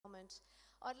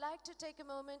moment. I'd like to take a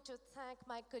moment to thank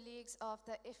my colleagues of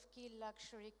the IFCCI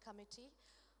Luxury Committee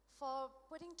for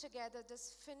putting together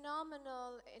this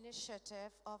phenomenal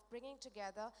initiative of bringing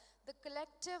together the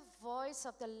collective voice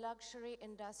of the luxury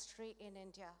industry in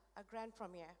India, a grand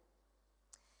premiere.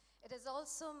 It is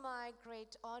also my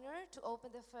great honor to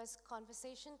open the first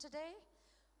conversation today,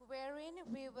 wherein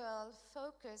we will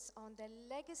focus on the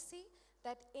legacy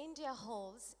that India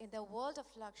holds in the world of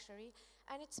luxury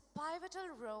and its pivotal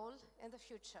role in the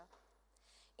future.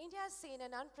 India has seen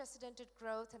an unprecedented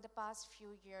growth in the past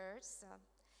few years,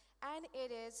 and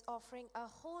it is offering a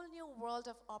whole new world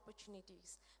of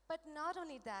opportunities. But not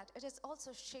only that, it is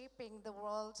also shaping the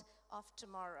world of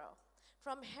tomorrow.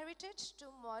 From heritage to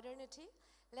modernity,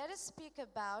 let us speak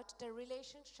about the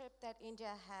relationship that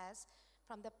India has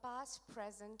from the past,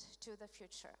 present, to the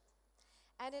future.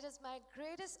 And it is my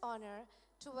greatest honor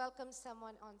to welcome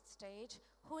someone on stage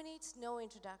who needs no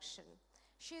introduction.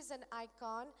 She is an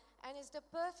icon and is the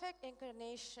perfect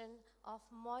incarnation of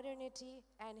modernity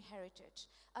and heritage.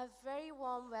 A very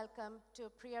warm welcome to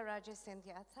Raje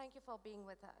Scindia. Thank you for being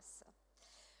with us.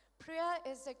 Priya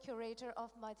is the curator of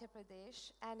Madhya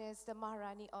Pradesh and is the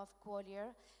Maharani of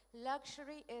Gwalior.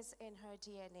 Luxury is in her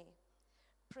DNA.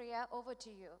 Priya, over to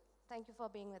you. Thank you for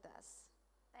being with us.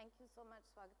 Thank you so much,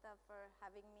 Swagata, for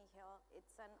having me here.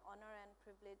 It's an honor and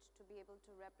privilege to be able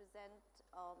to represent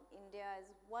India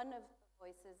as one of the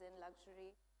voices in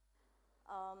luxury.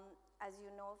 As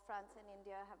you know, France and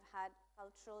India have had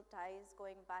cultural ties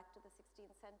going back to the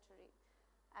 16th century.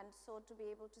 And so to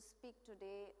be able to speak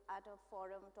today at a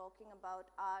forum talking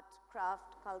about art,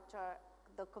 craft, culture,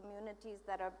 the communities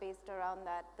that are based around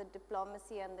that, the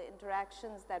diplomacy and the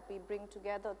interactions that we bring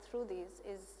together through these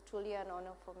is truly an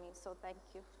honor for me. So thank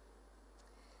you.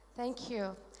 Thank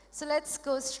you. So let's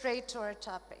go straight to our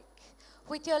topic.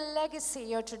 With your legacy,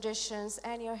 your traditions,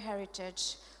 and your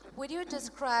heritage, would you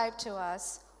describe to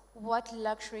us what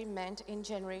luxury meant in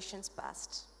generations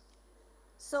past?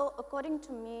 So according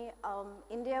to me,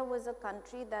 India was a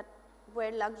country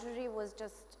where luxury was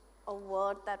just a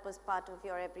word that was part of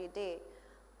your everyday.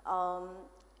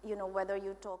 You know, whether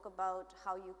you talk about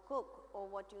how you cook or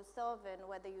what you serve in,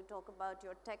 whether you talk about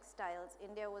your textiles,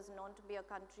 India was known to be a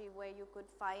country where you could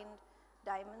find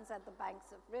diamonds at the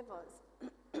banks of rivers.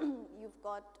 You've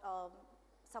got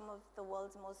some of the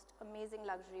world's most amazing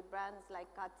luxury brands like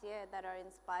Cartier that are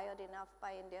inspired enough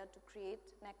by India to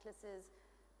create necklaces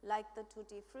like the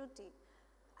Tutti Frutti.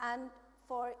 And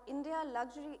for India,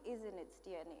 luxury is in its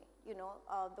DNA. You know,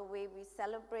 the way we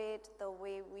celebrate, the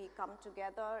way we come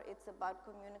together, it's about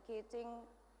communicating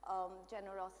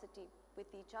generosity with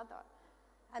each other.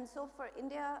 And so for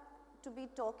India to be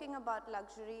talking about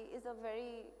luxury is a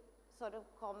very sort of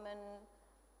common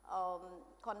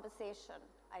conversation,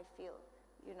 I feel,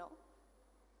 you know.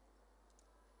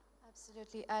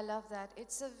 Absolutely, I love that.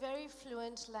 It's a very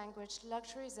fluent language.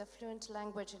 Luxury is a fluent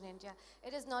language in India.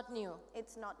 It is not new.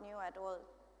 It's not new at all.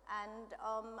 And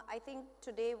I think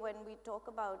today when we talk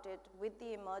about it, with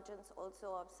the emergence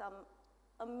also of some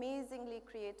amazingly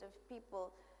creative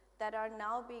people that are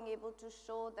now being able to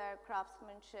show their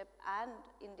craftsmanship and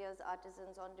India's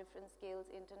artisans on different scales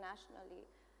internationally,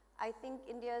 I think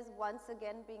India is once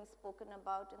again being spoken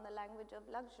about in the language of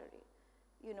luxury,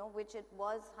 you know, which it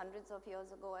was hundreds of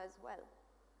years ago as well.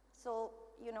 So,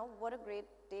 you know, what a great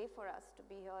day for us to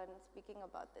be here and speaking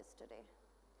about this today.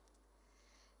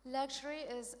 Luxury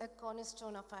is a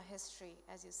cornerstone of our history,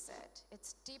 as you said.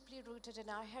 It's deeply rooted in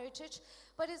our heritage,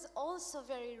 but is also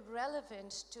very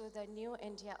relevant to the new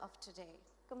India of today.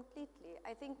 Completely.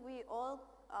 I think we all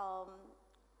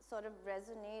sort of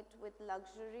resonate with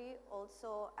luxury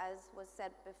also, as was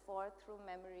said before, through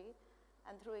memory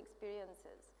and through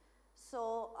experiences.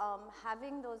 So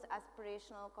having those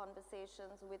aspirational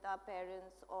conversations with our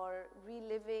parents or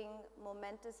reliving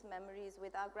momentous memories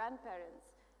with our grandparents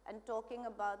and talking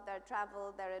about their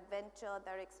travel, their adventure,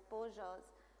 their exposures,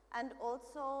 and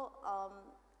also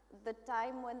the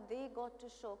time when they got to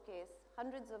showcase,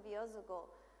 hundreds of years ago,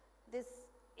 this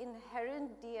inherent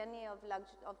DNA of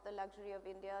the luxury of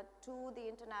India to the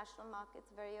international markets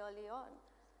very early on.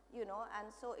 You know, and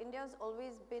so India's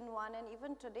always been one, and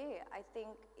even today, I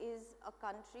think, is a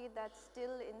country that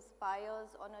still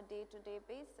inspires on a day-to-day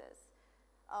basis.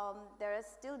 There are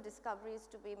still discoveries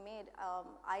to be made.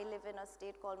 I live in a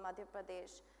state called Madhya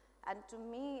Pradesh, and to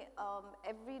me,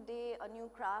 every day a new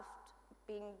craft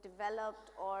being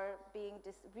developed or being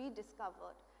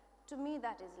rediscovered, to me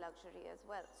that is luxury as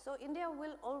well. So India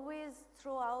will always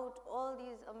throw out all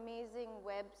these amazing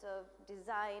webs of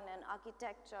design and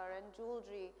architecture and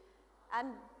jewelry,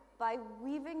 and by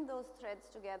weaving those threads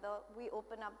together, we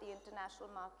open up the international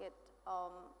market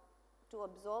to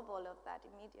absorb all of that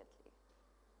immediately.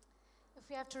 If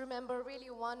we have to remember really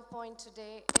one point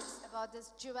today, it's about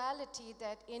this duality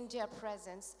that India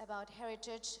presents about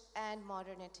heritage and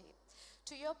modernity.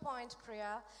 To your point,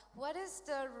 Priya, what is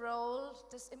the role,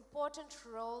 this important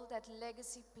role that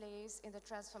legacy plays in the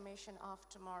transformation of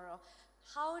tomorrow?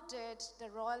 How did the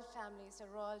royal families, the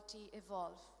royalty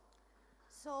evolve?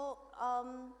 So,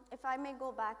 if I may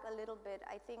go back a little bit,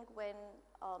 I think when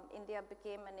India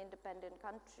became an independent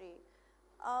country,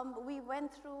 we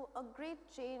went through a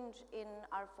great change in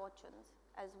our fortunes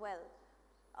as well.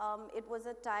 It was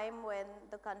a time when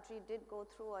the country did go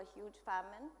through a huge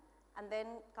famine, and then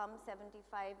come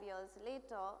 75 years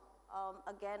later,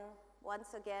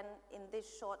 once again, in this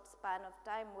short span of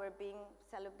time, we're being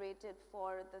celebrated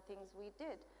for the things we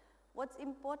did. What's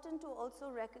important to also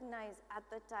recognize at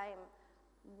the time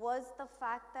was the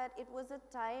fact that it was a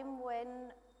time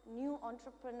when new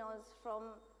entrepreneurs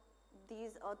from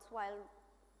these erstwhile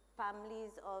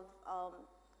families of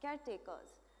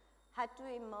caretakers had to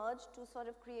emerge to sort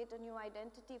of create a new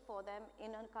identity for them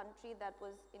in a country that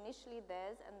was initially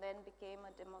theirs and then became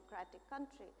a democratic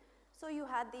country. So you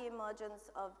had the emergence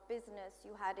of business,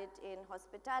 you had it in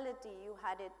hospitality, you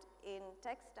had it in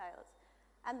textiles.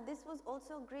 And this was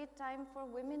also a great time for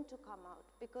women to come out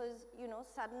because, you know,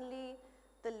 suddenly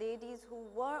the ladies who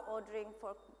were ordering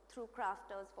through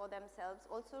crafters for themselves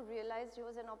also realized it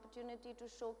was an opportunity to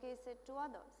showcase it to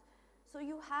others. So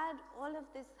you had all of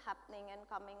this happening and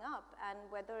coming up, and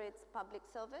whether it's public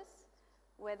service,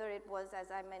 whether it was, as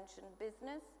I mentioned,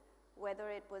 business, whether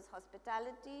it was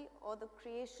hospitality or the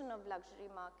creation of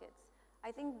luxury markets,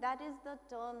 I think that is the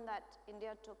turn that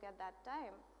India took at that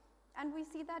time. And we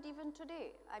see that even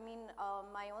today. I mean,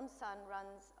 my own son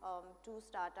runs 2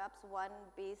 startups, one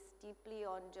based deeply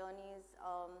on journeys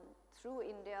through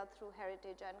India, through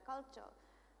heritage and culture.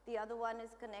 The other one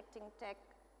is connecting tech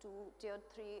to tier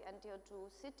 3 and tier 2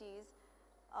 cities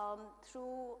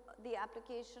through the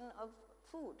application of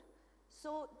food.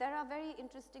 So there are very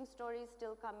interesting stories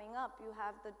still coming up. You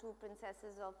have the 2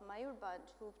 princesses of Mayurbhanj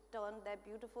who've turned their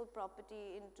beautiful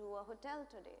property into a hotel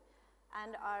today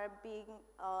and are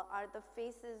the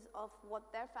faces of what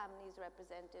their families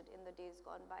represented in the days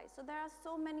gone by. So there are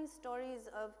so many stories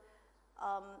of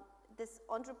this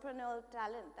entrepreneurial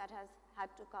talent that has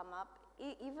had to come up,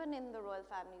 even in the royal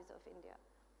families of India.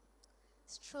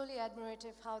 It's truly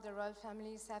admirative how the royal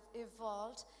families have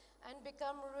evolved and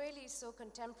become really so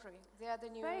contemporary. They are the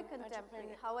new Very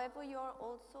contemporary. However, you're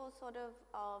also sort of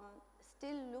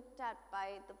still looked at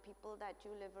by the people that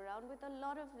you live around with a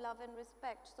lot of love and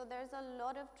respect. So there's a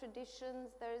lot of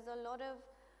traditions, there's a lot of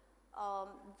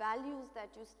values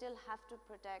that you still have to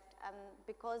protect, and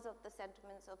because of the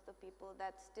sentiments of the people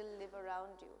that still live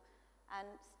around you and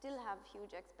still have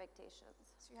huge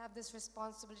expectations. So you have this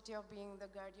responsibility of being the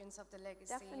guardians of the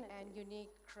legacy. Definitely. And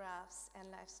unique crafts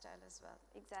and lifestyle as well.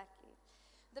 Exactly.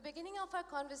 The beginning of our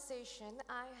conversation,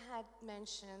 I had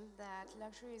mentioned that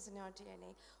luxury is in our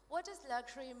DNA. What does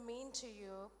luxury mean to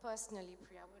you personally,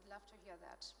 Priya? We'd love to hear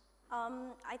that.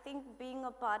 I think being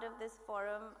a part of this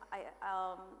forum,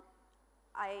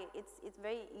 it's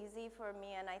very easy for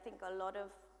me, and I think a lot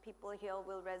of people here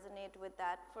will resonate with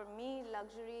that. For me,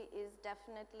 luxury is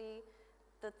definitely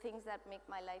the things that make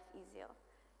my life easier.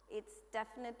 It's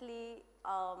definitely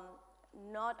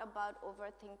not about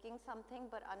overthinking something,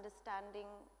 but understanding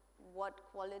what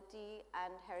quality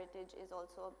and heritage is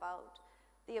also about.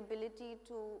 The ability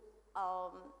to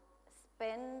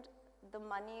spend the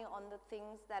money on the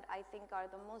things that I think are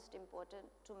the most important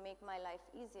to make my life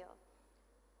easier.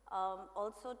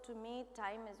 Also, to me,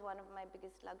 time is one of my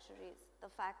biggest luxuries.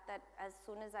 The fact that as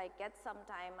soon as I get some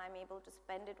time, I'm able to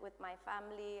spend it with my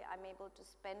family, I'm able to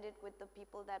spend it with the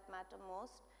people that matter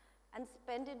most, and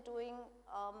spend it doing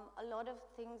a lot of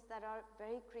things that are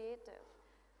very creative.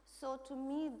 So to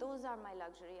me, those are my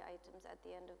luxury items at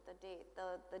the end of the day.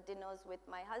 The dinners with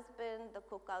my husband, the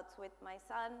cookouts with my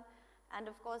son,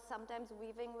 and of course, sometimes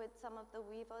weaving with some of the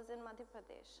weavers in Madhya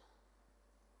Pradesh.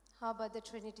 How about the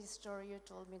Trinity story you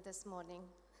told me this morning?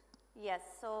 Yes,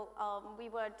 so we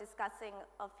were discussing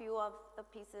a few of the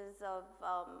pieces of,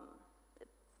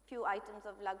 few items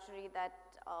of luxury that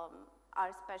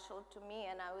are special to me,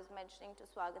 and I was mentioning to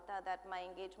Swagata that my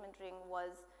engagement ring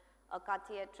was a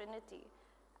Cartier Trinity,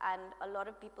 and a lot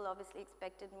of people obviously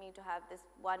expected me to have this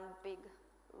one big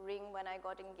ring when I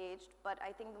got engaged, but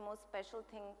I think the most special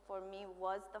thing for me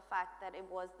was the fact that it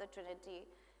was the Trinity,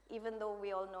 even though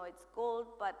we all know it's gold,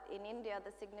 but in India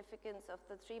the significance of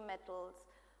the 3 metals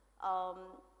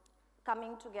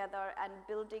coming together and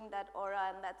building that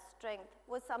aura and that strength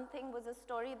was a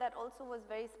story that also was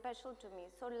very special to me.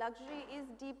 So luxury is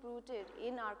deep-rooted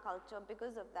in our culture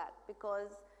because of that,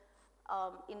 because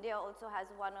India also has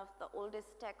one of the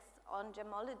oldest texts on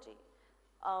gemology,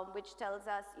 which tells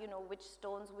us, you know, which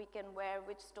stones we can wear,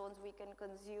 which stones we can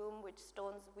consume, which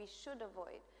stones we should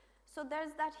avoid. So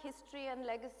there's that history and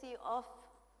legacy of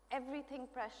everything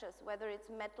precious, whether it's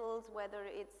metals, whether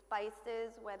it's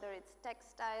spices, whether it's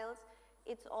textiles,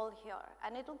 it's all here,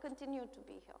 and it'll continue to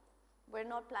be here. We're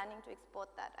not planning to export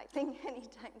that, I think,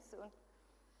 anytime soon.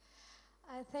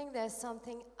 I think there's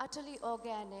something utterly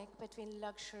organic between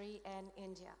luxury and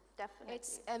India. Definitely.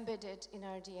 It's embedded in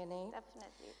our DNA.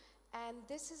 Definitely. And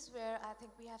this is where I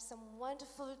think we have some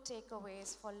wonderful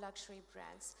takeaways for luxury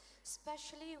brands,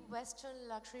 especially Western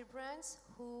luxury brands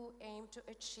who aim to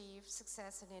achieve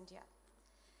success in India.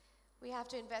 We have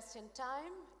to invest in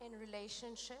time, in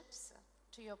relationships,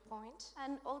 to your point.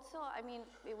 And also, I mean,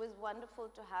 it was wonderful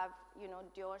to have, you know,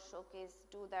 Dior Showcase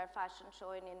do their fashion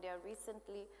show in India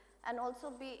recently, and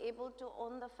also be able to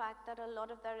own the fact that a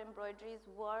lot of their embroideries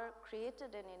were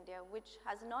created in India, which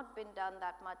has not been done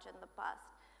that much in the past.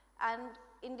 And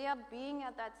India being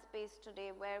at that space today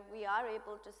where we are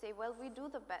able to say, well, we do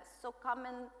the best, so come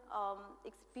and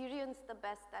experience the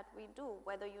best that we do.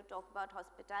 Whether you talk about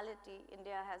hospitality,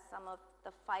 India has some of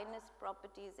the finest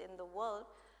properties in the world.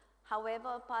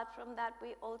 However, apart from that,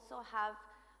 we also have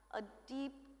a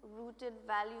deep-rooted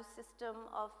value system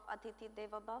of Atithi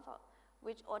Deva Bhava,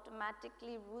 which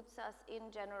automatically roots us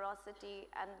in generosity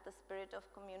and the spirit of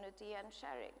community and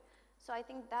sharing. So I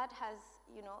think that has,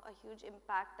 you know, a huge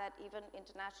impact that even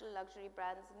international luxury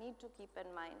brands need to keep in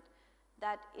mind,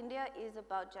 that India is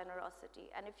about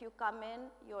generosity. And if you come in,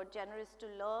 you're generous to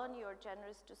learn, you're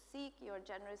generous to seek, you're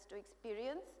generous to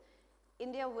experience,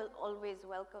 India will always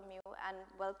welcome you and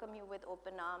welcome you with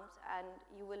open arms, and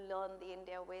you will learn the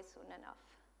India way soon enough.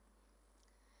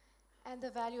 And the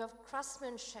value of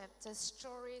craftsmanship, the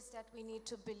stories that we need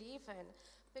to believe in.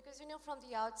 Because, you know, from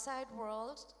the outside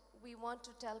world, we want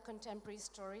to tell contemporary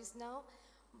stories now,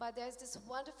 but there's this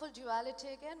wonderful duality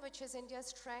again, which is India's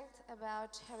strength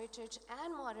about heritage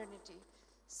and modernity.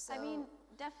 So, I mean,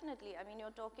 definitely. I mean,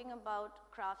 you're talking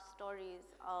about craft stories.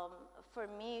 For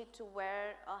me to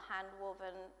wear a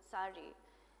hand-woven sari,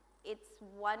 it's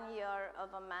 1 year of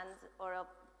a man's or a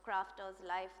crafter's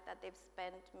life that they've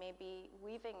spent maybe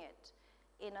weaving it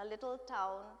in a little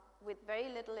town with very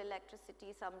little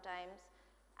electricity sometimes.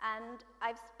 And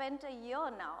I've spent a year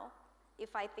now,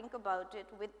 if I think about it,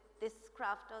 with this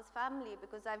crafter's family,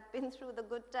 because I've been through the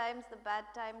good times, the bad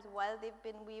times, while they've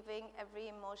been weaving. Every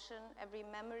emotion, every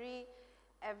memory,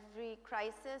 every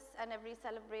crisis, and every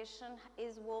celebration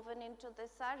is woven into this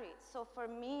sari. So for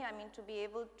me, I mean, to be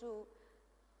able to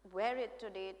wear it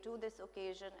today to this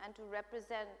occasion and to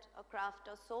represent a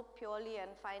crafter so purely and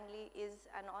finely is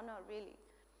an honor, really.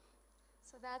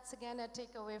 So that's again a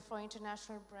takeaway for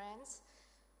international brands.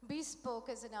 Bespoke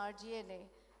is in our DNA.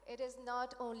 It is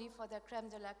not only for the creme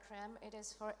de la creme, it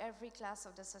is for every class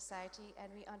of the society,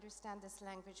 and we understand this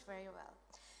language very well.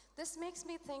 This makes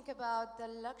me think about the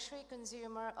luxury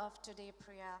consumer of today,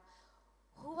 Priya.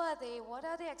 Who are they? What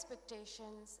are the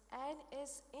expectations? And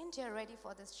is India ready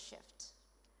for this shift?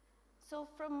 So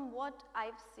from what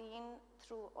I've seen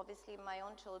through obviously my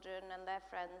own children and their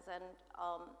friends, and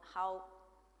how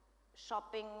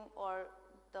shopping or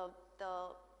the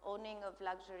owning of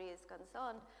luxury is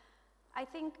concerned, I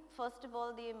think first of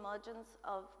all the emergence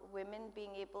of women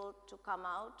being able to come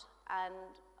out and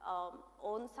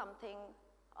own something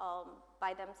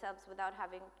by themselves without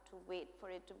having to wait for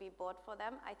it to be bought for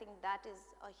them, I think that is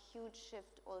a huge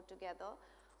shift altogether.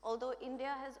 Although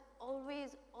India has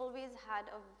always had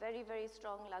a very, very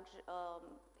strong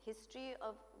history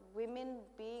of women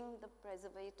being the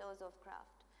preservators of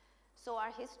craft. So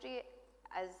our history,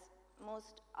 as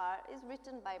most are, is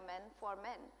written by men for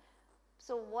men.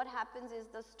 So what happens is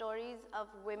the stories of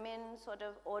women sort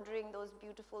of ordering those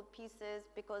beautiful pieces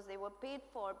because they were paid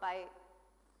for by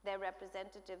their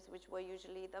representatives, which were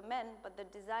usually the men, but the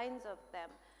designs of them,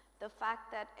 the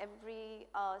fact that every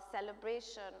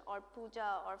celebration or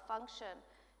puja or function,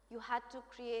 you had to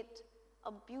create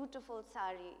a beautiful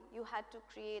sari, you had to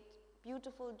create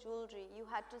beautiful jewelry, you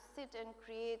had to sit and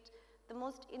create the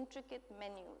most intricate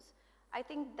menus. I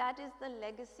think that is the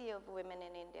legacy of women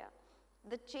in India.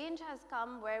 The change has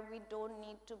come where we don't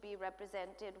need to be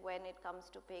represented when it comes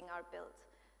to paying our bills.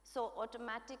 So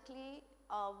automatically,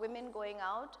 women going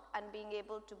out and being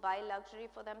able to buy luxury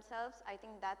for themselves, I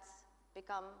think that's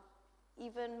become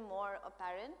even more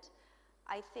apparent.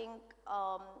 I think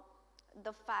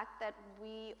the fact that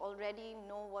we already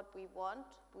know what we want,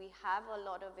 we have a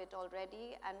lot of it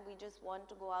already, and we just want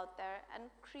to go out there and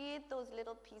create those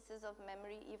little pieces of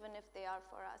memory, even if they are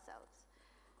for ourselves.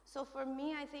 So for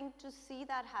me, I think to see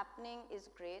that happening is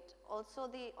great. Also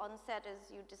the onset,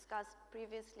 as you discussed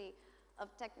previously,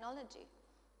 of technology.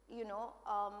 You know,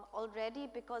 already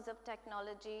because of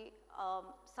technology,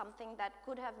 something that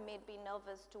could have made me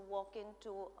nervous to walk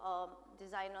into a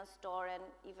designer store and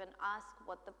even ask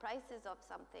what the price is of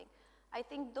something. I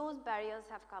think those barriers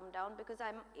have come down because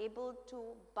I'm able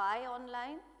to buy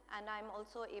online and I'm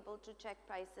also able to check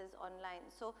prices online.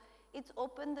 So it's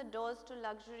opened the doors to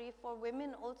luxury for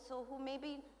women also who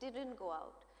maybe didn't go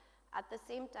out. At the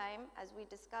same time, as we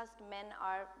discussed, men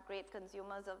are great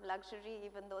consumers of luxury,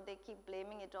 even though they keep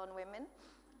blaming it on women.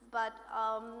 But,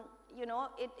 you know,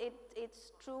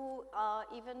 it's true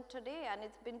even today, and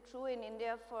it's been true in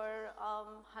India for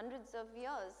hundreds of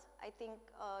years. I think,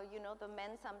 you know, the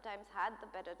men sometimes had the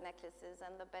better necklaces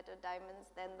and the better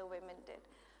diamonds than the women did.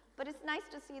 But it's nice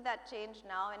to see that change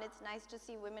now, and it's nice to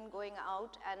see women going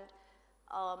out and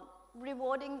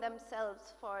rewarding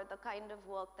themselves for the kind of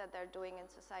work that they're doing in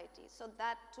society. So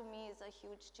that, to me, is a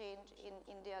huge change in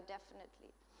India,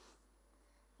 definitely.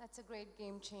 That's a great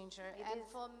game changer. It is.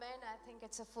 For men, I think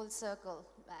it's a full circle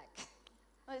back.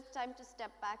 Well, it's time to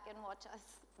step back and watch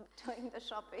us doing the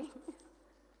shopping.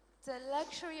 The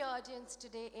luxury audience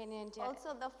today in India.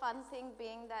 Also, the fun thing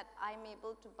being that I'm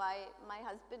able to buy my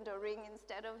husband a ring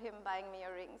instead of him buying me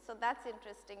a ring. So that's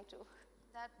interesting, too.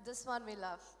 This one we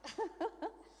love.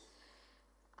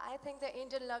 I think the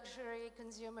Indian luxury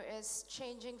consumer is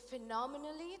changing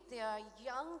phenomenally. They are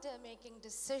young, they're making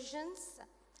decisions.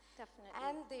 Definitely.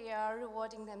 And they are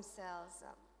rewarding themselves.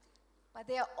 But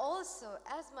they are also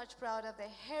as much proud of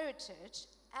their heritage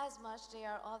as much they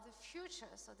are of the future.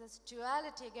 So this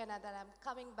duality again that I'm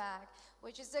coming back,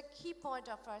 which is the key point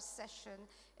of our session,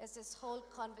 is this whole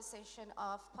conversation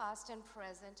of past and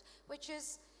present, which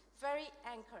is very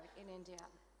anchored in India.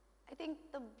 I think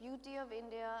the beauty of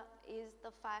India is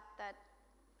the fact that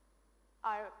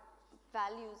our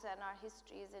values and our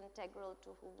history is integral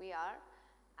to who we are.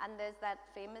 And there's that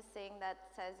famous saying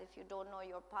that says, if you don't know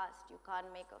your past, you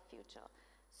can't make a future.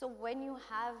 So when you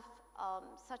have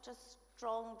such a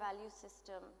strong value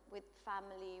system with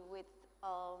family, with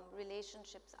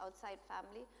relationships outside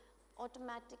family,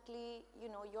 automatically, you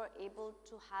know, you're able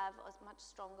to have a much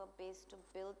stronger base to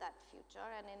build that future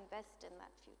and invest in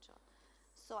that future.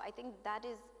 So I think that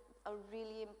is a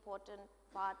really important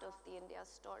part of the India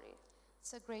story.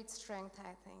 It's a great strength,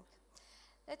 I think.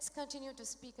 Let's continue to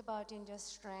speak about India's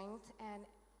strength and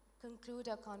conclude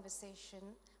our conversation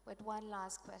with one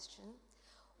last question.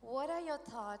 What are your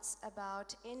thoughts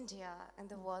about India and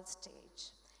the world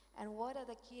stage? And what are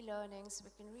the key learnings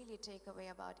we can really take away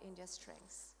about India's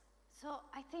strengths? So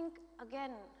I think,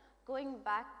 again, going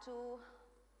back to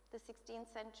the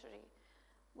 16th century,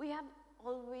 we have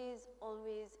always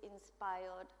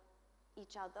inspired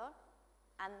each other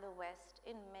and the West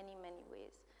in many, many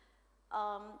ways.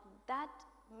 That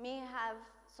may have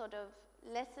sort of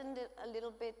lessened it a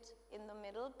little bit in the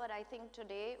middle, but I think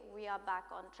today we are back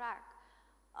on track.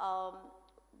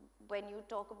 When you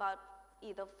talk about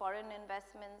either foreign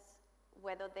investments,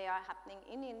 whether they are happening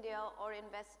in India or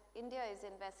India is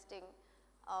investing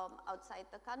outside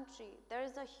the country, there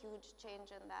is a huge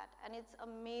change in that. And it's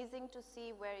amazing to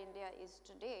see where India is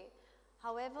today.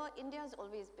 However, India has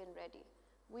always been ready.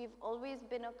 We've always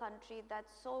been a country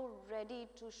that's so ready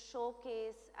to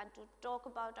showcase and to talk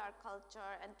about our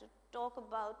culture and to talk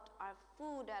about our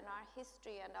food and our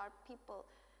history and our people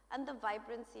and the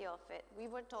vibrancy of it. We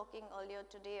were talking earlier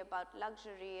today about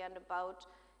luxury and about,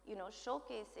 you know,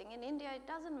 showcasing. In India, it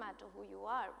doesn't matter who you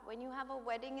are. When you have a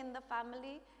wedding in the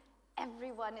family,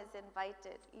 everyone is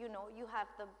invited. You know, you have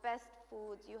the best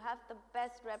foods, you have the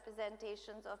best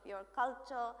representations of your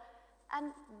culture,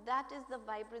 and that is the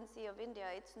vibrancy of India.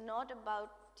 It's not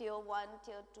about tier 1,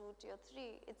 tier 2, tier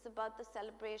 3. It's about the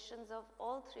celebrations of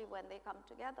all three when they come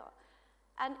together.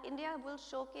 And India will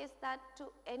showcase that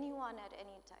to anyone at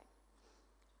any time.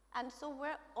 And so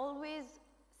we're always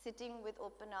sitting with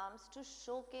open arms to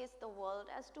showcase the world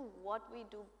as to what we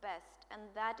do best. And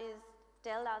that is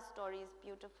tell our stories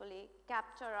beautifully,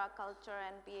 capture our culture,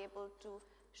 and be able to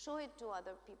show it to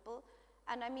other people.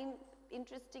 And I mean,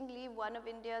 interestingly, one of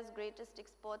India's greatest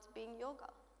exports being yoga.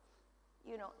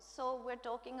 You know, so we're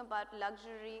talking about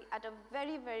luxury at a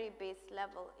very, very base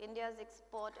level. India's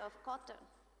export of cotton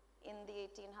in the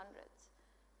 1800s.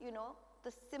 You know,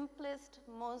 the simplest,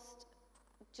 most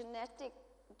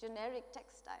generic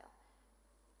textile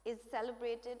is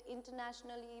celebrated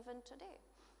internationally even today.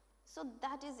 So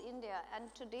that is India, and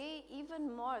today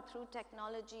even more through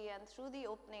technology and through the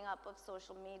opening up of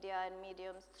social media and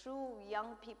mediums, through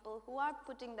young people who are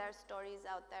putting their stories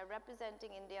out there,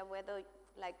 representing India, whether,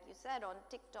 like you said, on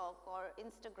TikTok or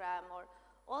Instagram or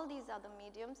all these other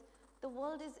mediums, the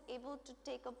world is able to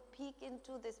take a peek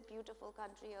into this beautiful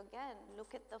country again.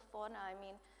 Look at the fauna, I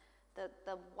mean,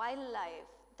 the wildlife,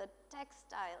 the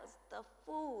textiles, the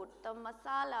food, the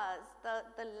masalas,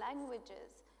 the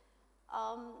languages.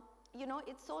 You know,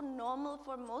 it's so normal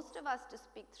for most of us to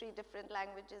speak 3 different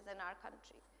languages in our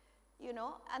country, you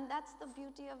know, and that's the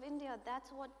beauty of India. That's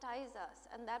what ties us,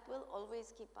 and that will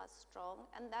always keep us strong,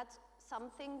 and that's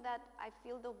something that I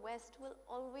feel the West will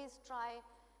always try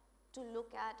to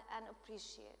look at and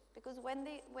appreciate, because when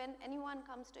anyone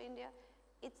comes to India,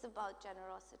 it's about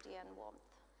generosity and warmth.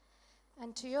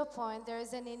 And to your point, there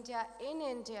is an India in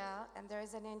India, and there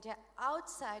is an India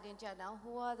outside India now,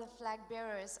 who are the flag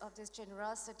bearers of this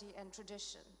generosity and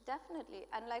tradition. Definitely,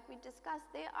 and like we discussed,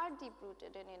 they are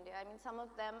deep-rooted in India. I mean, some of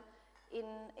them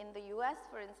in the US,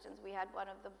 for instance, we had one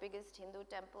of the biggest Hindu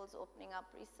temples opening up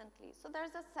recently. So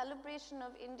there's a celebration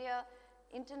of India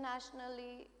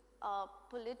internationally,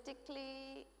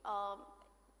 politically,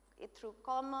 through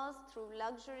commerce, through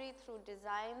luxury, through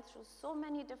design, through so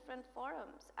many different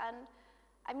forums. And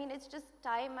I mean, it's just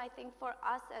time, I think, for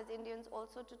us as Indians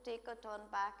also to take a turn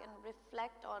back and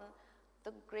reflect on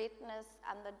the greatness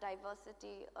and the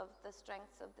diversity of the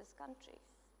strengths of this country.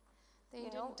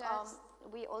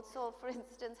 We also, for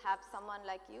instance, have someone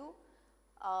like you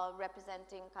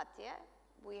representing Cartier.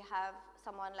 We have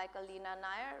someone like Alina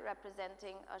Nair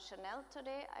representing Chanel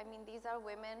today. I mean, these are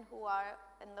women who are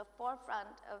in the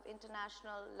forefront of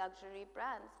international luxury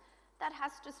brands. That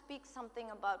has to speak something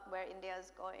about where India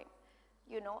is going,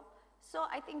 you know. So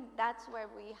I think that's where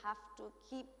we have to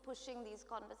keep pushing these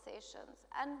conversations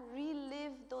and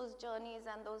relive those journeys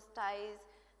and those ties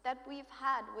that we've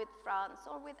had with France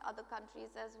or with other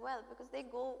countries as well, because they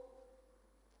go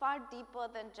far deeper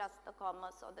than just the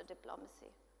commerce or the diplomacy.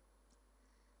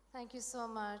 Thank you so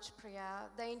much,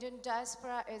 Priya. The Indian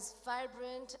diaspora is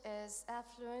vibrant, is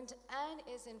affluent, and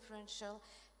is influential,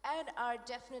 and are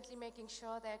definitely making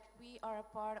sure that we are a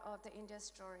part of the India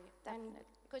story. Definitely. And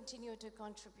continue to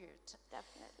contribute.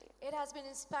 Definitely. It has been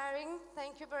inspiring.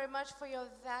 Thank you very much for your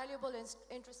valuable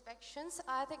introspections.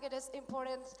 I think it is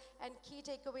important and key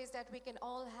takeaways that we can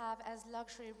all have as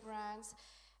luxury brands,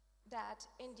 that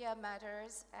India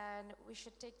matters, and we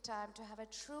should take time to have a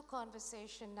true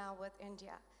conversation now with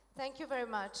India. Thank you very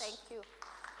much. Thank you.